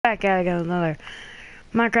back at another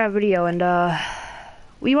Minecraft video, and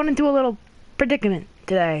we went into a little predicament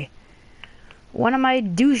today. One of my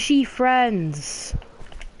douchey friends,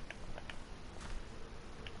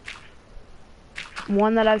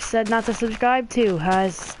 one that I've said not to subscribe to,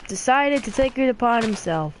 has decided to take it upon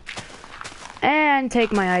himself and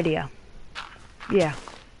take my idea. Yeah.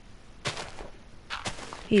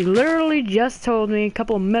 He literally just told me a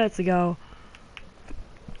couple of minutes ago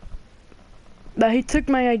that he took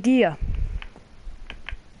my idea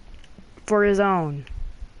for his own.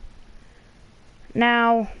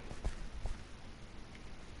 Now,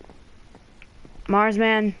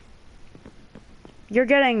 Marsman, you're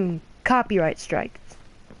getting copyright strikes.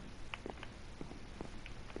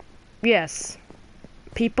 Yes,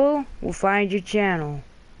 people will find your channel.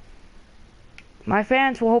 My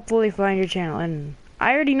fans will hopefully find your channel, and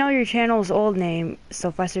I already know your channel's old name, so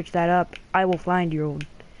if I search that up, I will find your old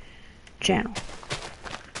channel.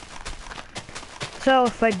 So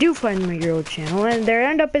if I do find your old channel and there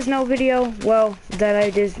end up is no video, well, then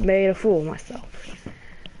I just made a fool of myself.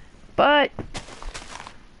 But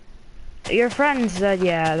your friend said,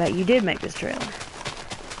 yeah, that you did make this trailer.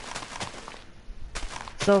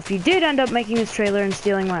 So if you did end up making this trailer and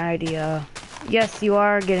stealing my idea, yes, you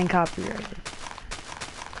are getting copyrighted.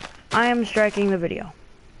 I am striking the video.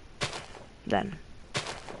 Then.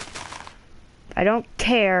 I don't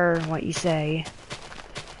care what you say.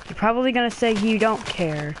 You're probably gonna say you don't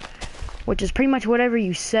care, which is pretty much whatever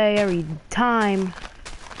you say every time.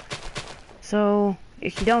 So,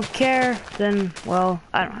 if you don't care, then, well,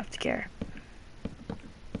 I don't have to care.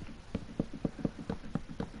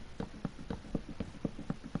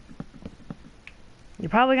 You're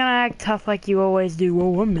probably gonna act tough like you always do.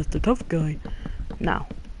 Oh, I'm Mr. Tough Guy. No.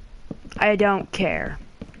 I don't care.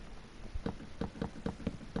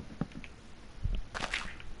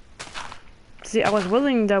 See, I was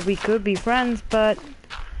willing that we could be friends, but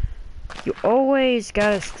you always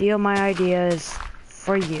gotta steal my ideas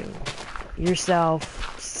for you.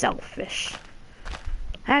 Yourself. Selfish.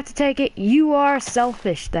 I have to take it, you are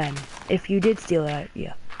selfish then, if you did steal that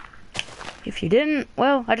idea. If you didn't,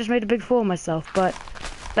 well, I just made a big fool of myself, but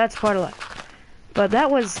that's part of life. But that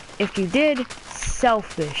was, if you did,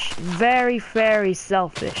 selfish. Very, very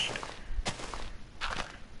selfish.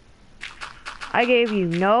 I gave you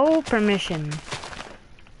no permission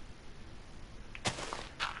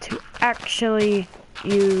to actually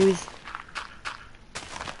use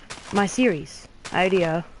my series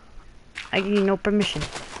idea. I gave you no permission.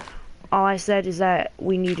 All I said is that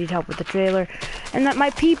we needed help with the trailer, and that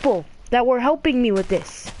my people that were helping me with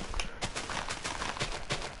this,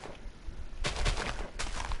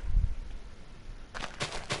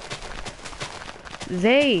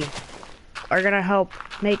 they are gonna help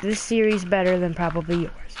make this series better than probably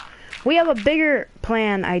yours. We have a bigger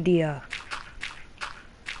plan idea.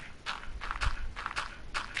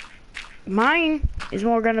 Mine is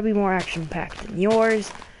gonna be more action-packed than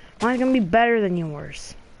yours. Mine's gonna be better than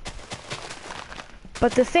yours.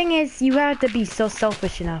 But the thing is, you have to be so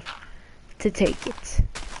selfish enough to take it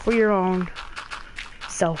for your own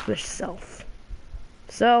selfish self.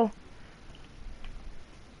 So,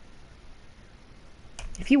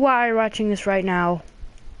 if you are watching this right now,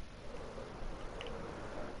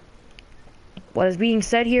 what is being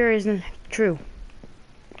said here isn't true.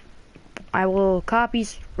 I will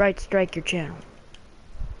copyright strike your channel.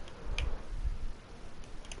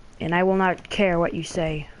 And I will not care what you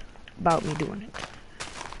say about me doing it.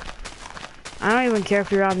 I don't even care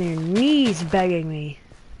if you're on your knees begging me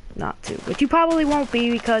not to. But you probably won't be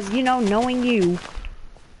because, you know, knowing you.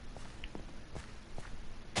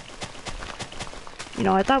 You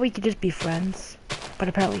know, I thought we could just be friends, but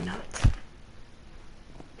apparently not.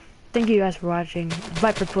 Thank you guys for watching.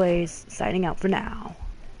 Viper Plays, signing out for now.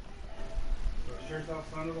 Sure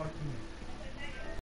sounded like to me.